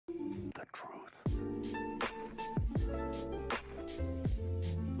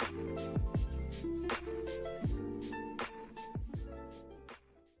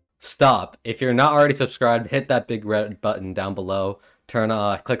Stop. If you're not already subscribed, hit that big red button down below.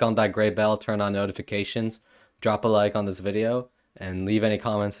 Click on that gray bell, turn on notifications, drop a like on this video, and leave any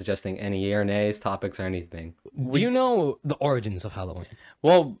comments suggesting any yay or nays, topics, or anything. Do you know the origins of Halloween?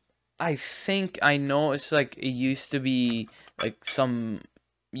 Well, I think I know. It's like it used to be like some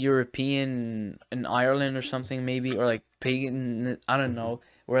European in Ireland or something, maybe, or like pagan. I don't know.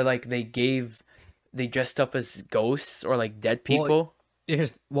 Where like they dressed up as ghosts or like dead people.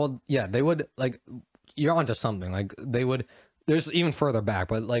 Yeah, they would, like, you're onto something. Like, they would, there's even further back,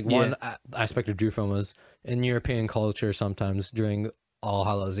 but like one aspect of Drew film was in European culture. Sometimes during All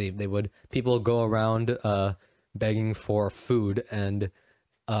Hallows Eve, people go around begging for food, and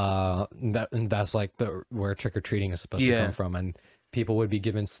that's like where trick-or-treating is supposed to come from. And people would be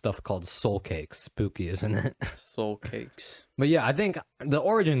given stuff called soul cakes. Spooky, isn't it? Soul cakes. But yeah, I think the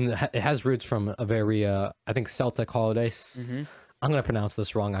origin, it has roots from a very I think Celtic holiday. I'm gonna pronounce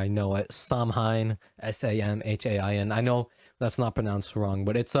this wrong, I know it. Samhain, Samhain. I know that's not pronounced wrong,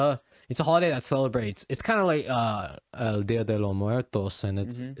 but it's a holiday that celebrates. It's kind of like El Dia de los Muertos, and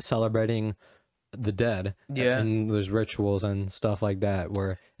it's celebrating the dead. Yeah. And there's rituals and stuff like that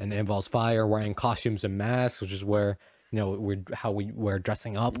and it involves fire, wearing costumes and masks, which is where, you know, where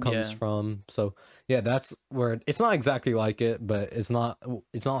dressing up comes from. So yeah, that's where it's not exactly like it, but it's not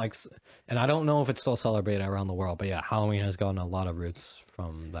like, and I don't know if it's still celebrated around the world, but yeah, Halloween has gotten a lot of roots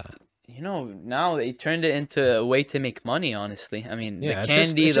from that. You know, now they turned it into a way to make money, honestly. I mean, yeah, the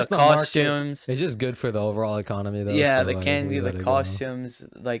candy, the costumes. It's just good for the overall economy, though. Yeah, so the candy, the costumes,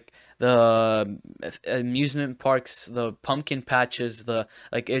 like the amusement parks, the pumpkin patches,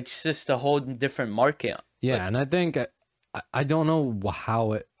 it's just a whole different market. Yeah, and I think I don't know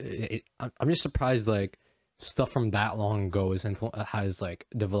how I'm just surprised, like, stuff from that long ago has like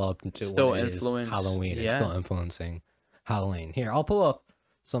developed into still influence Halloween. It's still influencing Halloween. Here, I'll pull up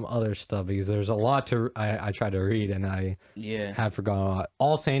some other stuff because there's a lot I try to read, and I have forgotten a lot.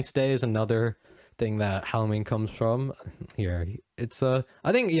 All Saints Day is another thing that Halloween comes from. Here, it's I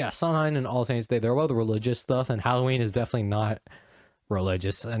think Samhain and All Saints Day, they're both religious stuff, and Halloween is definitely not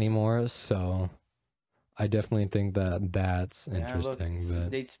religious anymore. So I definitely think that's interesting. Look,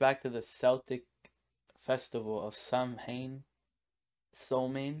 it dates back to the Celtic festival of Samhain.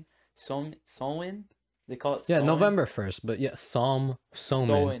 Samhain. They call it Samhain. November 1st, but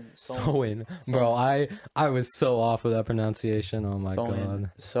Samhain. Bro, I was so off with that pronunciation. Oh my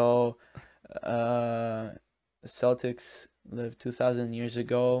god. So the Celtics lived 2,000 years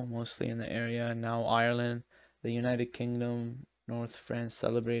ago, mostly in the area. Now Ireland, the United Kingdom, North France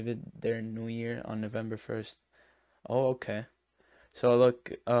celebrated their New Year on November 1st. Oh, okay. So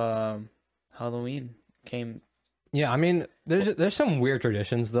look, Halloween came. Yeah, I mean, there's some weird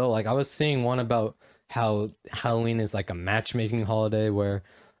traditions though. Like I was seeing one about how Halloween is like a matchmaking holiday where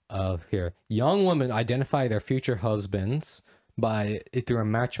young women identify their future husbands through a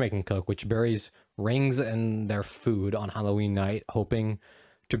matchmaking cook, which buries rings in their food on Halloween night, hoping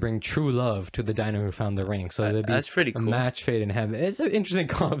to bring true love to the diner who found the ring. So that's pretty cool. A match made in heaven. It's an interesting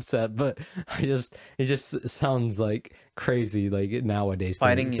concept, but it just sounds like crazy, like nowadays.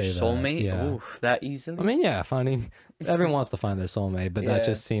 Finding your soulmate? Yeah. Ooh, that easily? I mean, yeah, everyone wants to find their soulmate, but that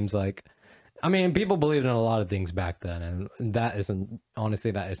just seems like, I mean, people believed in a lot of things back then, and that isn't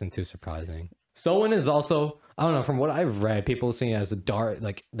too surprising. Samhain is also, I don't know, from what I've read, people see it as a dark,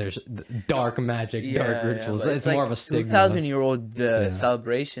 like there's dark magic, dark rituals. It's more of a stigma. 2,000-year-old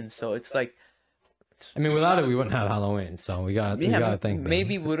celebration, so it's like. I mean, without it, we wouldn't have Halloween, so we gotta think.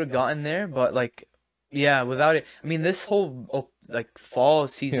 Maybe we would have gotten there, but like, without it, I mean, this whole like fall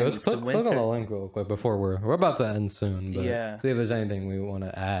season is the winter. Click on the link real quick before we're about to end soon, but see if there's anything we want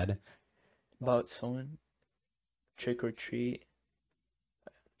to add about Samhain. Trick or treat.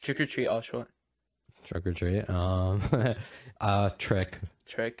 I'll show it. Trick or treat. Trick.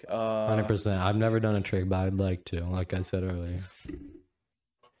 Trick. 100%. I've never done a trick, but I'd like to, like I said earlier.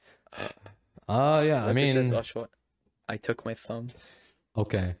 Yeah. I mean, I'll show it. I took my thumb.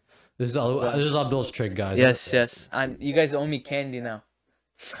 Okay. This is Abdul's trick, guys. Yes. And you guys owe me candy now.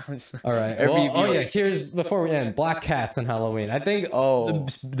 All right. Here's before we end. Black cats and Halloween. I think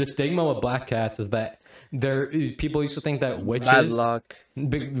the stigma with black cats is that people used to think that witches bad luck.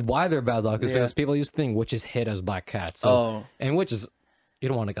 Why they're bad luck is because people used to think witches hid as black cats. And witches, you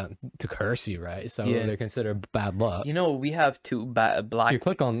don't want to curse you, right? So they're considered bad luck. You know, we have two black. You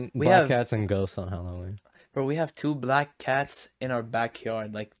click on black cats and ghosts on Halloween. Bro, we have 2 black cats in our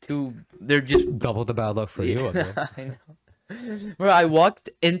backyard. Like 2, they're just double the bad luck for you. I know. Bro, I walked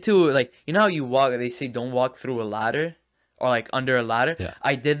into, like, you know how you walk, they say don't walk through a ladder or like under a ladder. Yeah.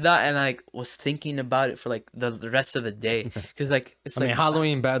 I did that and I was thinking about it for like the rest of the day because like it's I like mean,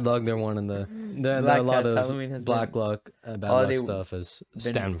 Halloween, bad luck. They're one of the a lot of Halloween has black been luck, bad luck holiday stuff is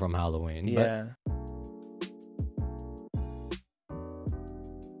stemmed from Halloween. yeah.